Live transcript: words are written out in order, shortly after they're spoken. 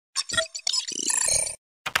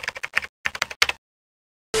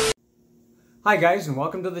Hi guys, and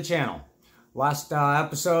welcome to the channel. Last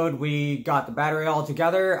episode we got the battery all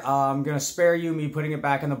together. I'm going to spare you me putting it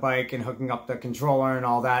back in the bike and hooking up the controller and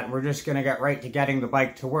all that. We're just going to get right to getting the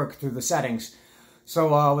bike to work through the settings.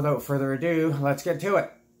 So without further ado, let's get to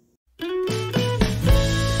it.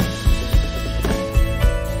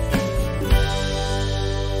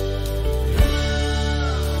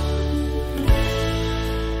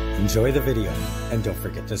 Enjoy the video and don't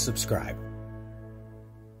forget to subscribe.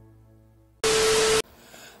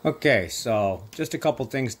 Okay, so just a couple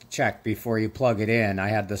things to check before you plug it in. I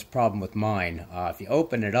had this problem with mine. If you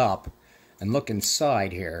open it up and look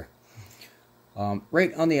inside here,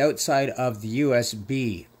 right on the outside of the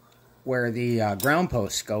USB where the ground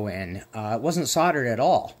posts go in, it wasn't soldered at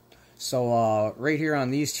all. So right here on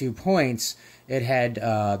these 2 points, it had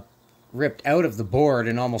ripped out of the board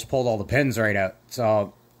and almost pulled all the pins right out.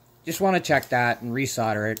 So just want to check that and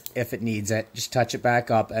resolder it if it needs it. Just touch it back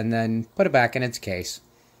up and then put it back in its case.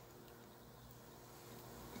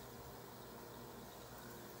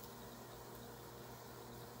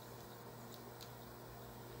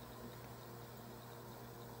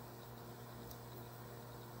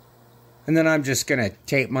 And then I'm just going to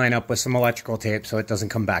tape mine up with some electrical tape so it doesn't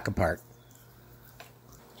come back apart.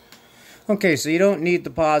 Okay, so you don't need the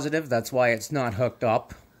positive, that's why it's not hooked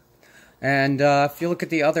up. And if you look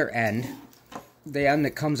at the other end, the end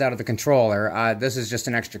that comes out of the controller, this is just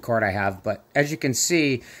an extra cord I have, but as you can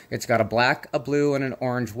see, it's got a black, a blue, and an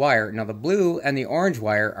orange wire. Now the blue and the orange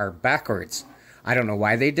wire are backwards. I don't know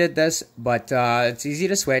why they did this, but it's easy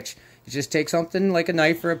to switch. You just take something like a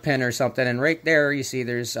knife or a pin or something, and right there you see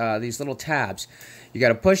there's these little tabs. You got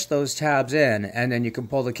to push those tabs in, and then you can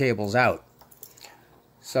pull the cables out.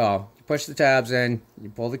 So you push the tabs in, you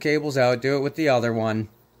pull the cables out, do it with the other one.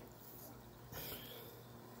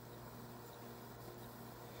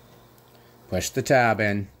 Push the tab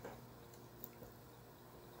in,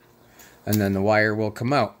 and then the wire will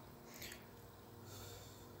come out.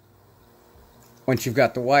 Once you've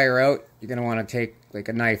got the wire out, you're going to want to take like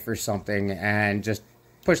a knife or something and just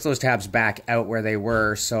push those tabs back out where they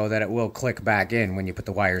were so that it will click back in when you put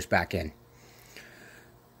the wires back in.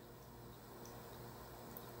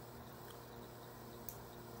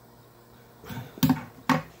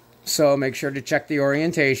 So make sure to check the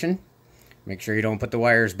orientation. Make sure you don't put the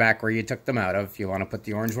wires back where you took them out of. You want to put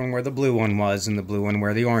the orange one where the blue one was and the blue one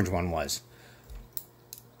where the orange one was.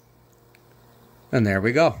 And there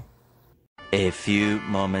we go. A few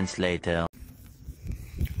moments later.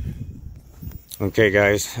 Okay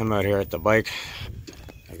guys, I'm out here at the bike.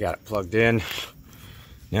 I got it plugged in.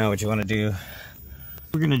 Now what you want to do,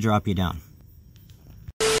 we're going to drop you down.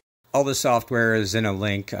 All the software is in a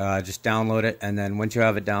link. Just download it, and then once you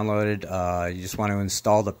have it downloaded, you just want to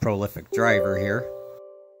install the Prolific driver here.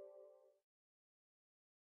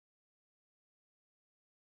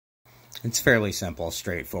 It's fairly simple,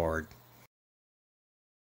 straightforward.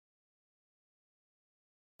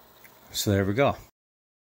 So there we go.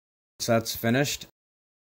 So that's finished.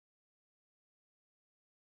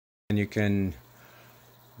 And you can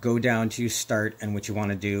go down to Start, and what you want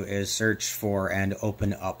to do is search for and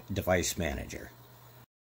open up Device Manager.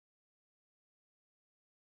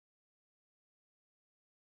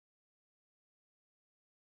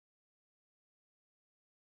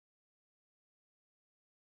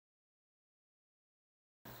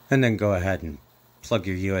 And then go ahead and plug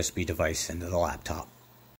your USB device into the laptop.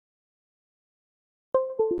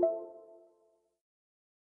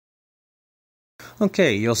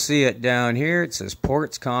 Okay, you'll see it down here. It says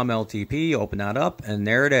ports, COM, LTP. Open that up, and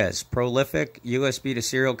there it is. Prolific USB to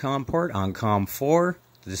serial COM port on COM 4.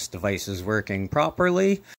 This device is working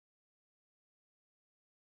properly.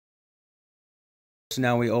 So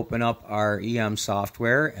now we open up our EM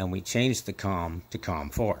software, and we change the COM to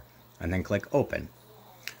COM 4. And then click Open.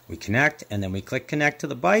 We connect, and then we click Connect to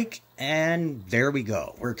the bike, and there we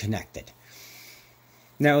go. We're connected.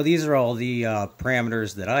 Now, these are all the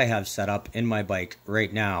parameters that I have set up in my bike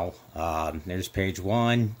right now. There's page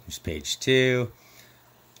 1, there's page 2,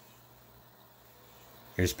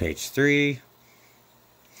 here's page 3.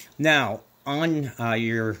 Now, on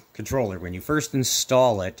your controller, when you first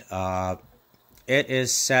install it, it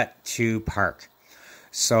is set to park.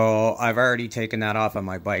 So I've already taken that off on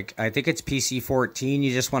my bike. I think it's PC14.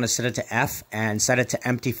 You just want to set it to F and set it to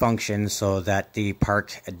empty function so that the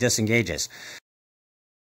park disengages.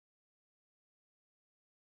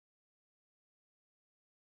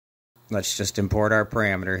 Let's just import our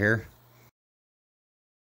parameter here.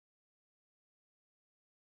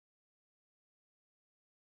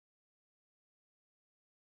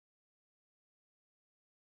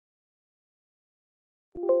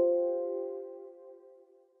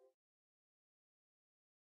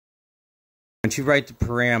 Once you write the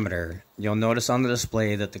parameter, you'll notice on the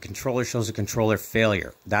display that the controller shows a controller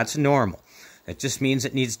failure. That's normal. It just means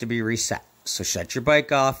it needs to be reset. So shut your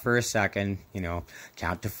bike off for a second, you know,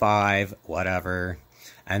 count to 5, whatever,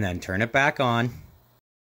 and then turn it back on.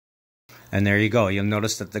 And there you go. You'll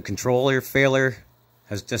notice that the controller failure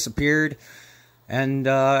has disappeared and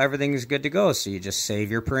everything is good to go. So you just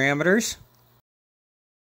save your parameters.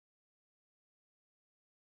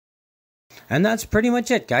 And that's pretty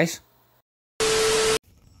much it, guys.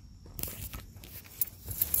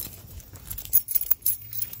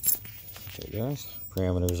 Okay, guys,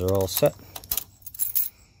 parameters are all set.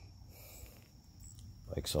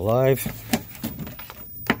 Bike's alive.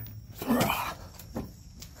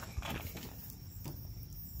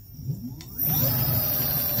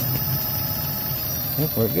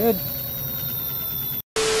 We're good.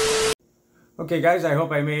 Okay guys, I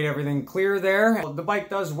hope I made everything clear there. The bike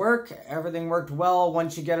does work. Everything worked well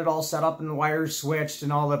once you get it all set up and the wires switched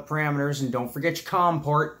and all the parameters. And don't forget your COM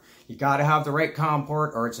port. You gotta have the right COM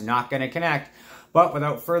port or it's not gonna connect. But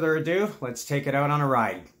without further ado, let's take it out on a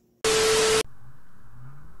ride.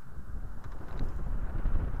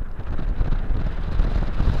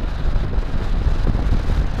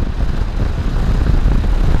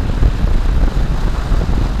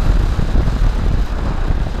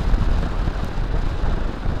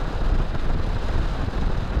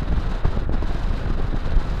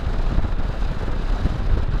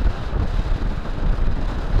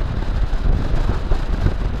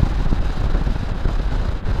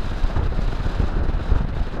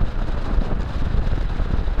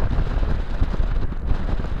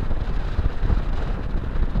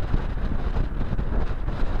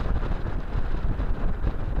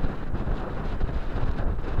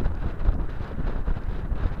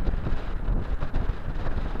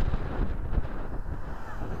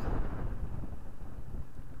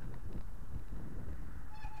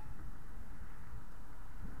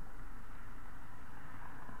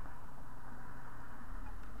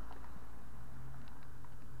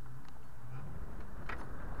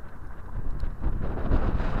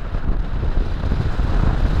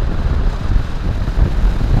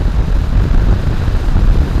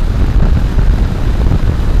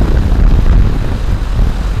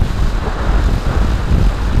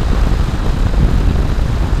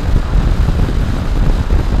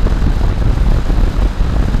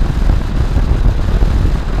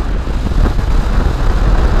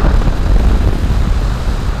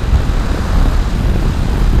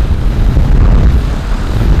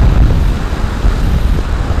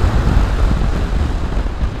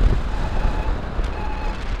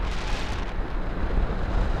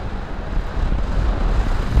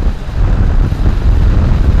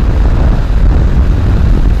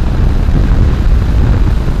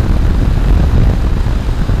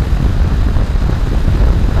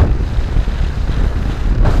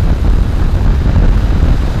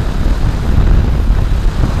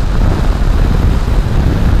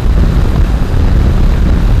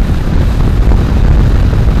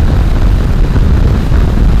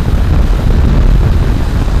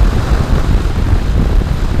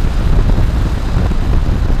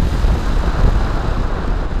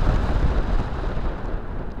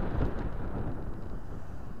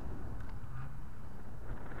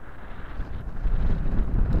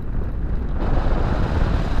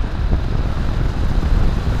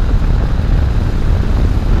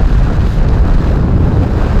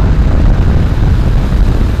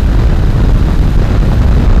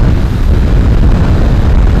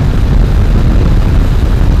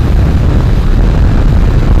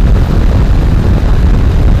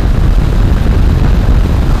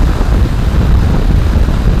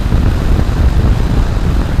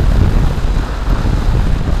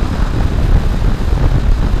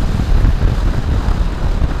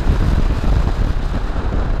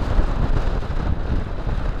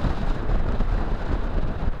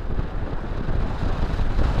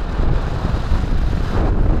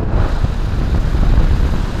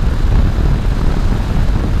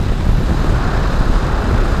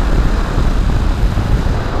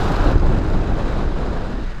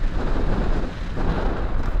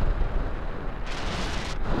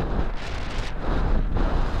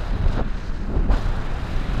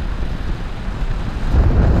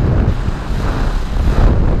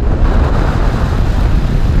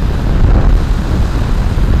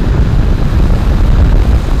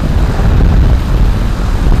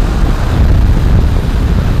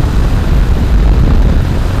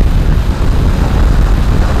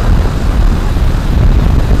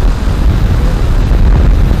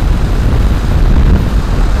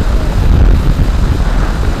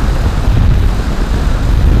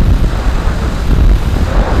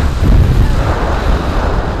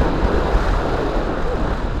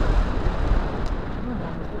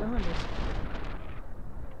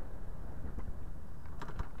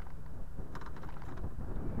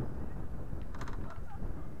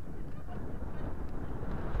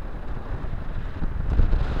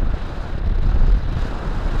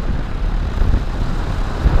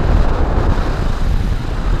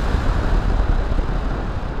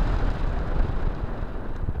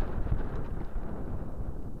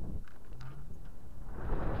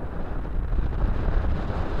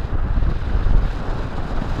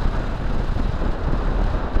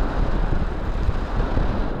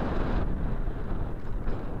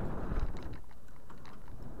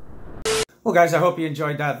 Well guys, I hope you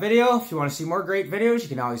enjoyed that video. If you want to see more great videos, you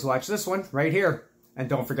can always watch this one right here. And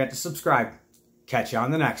don't forget to subscribe. Catch you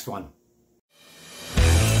on the next one.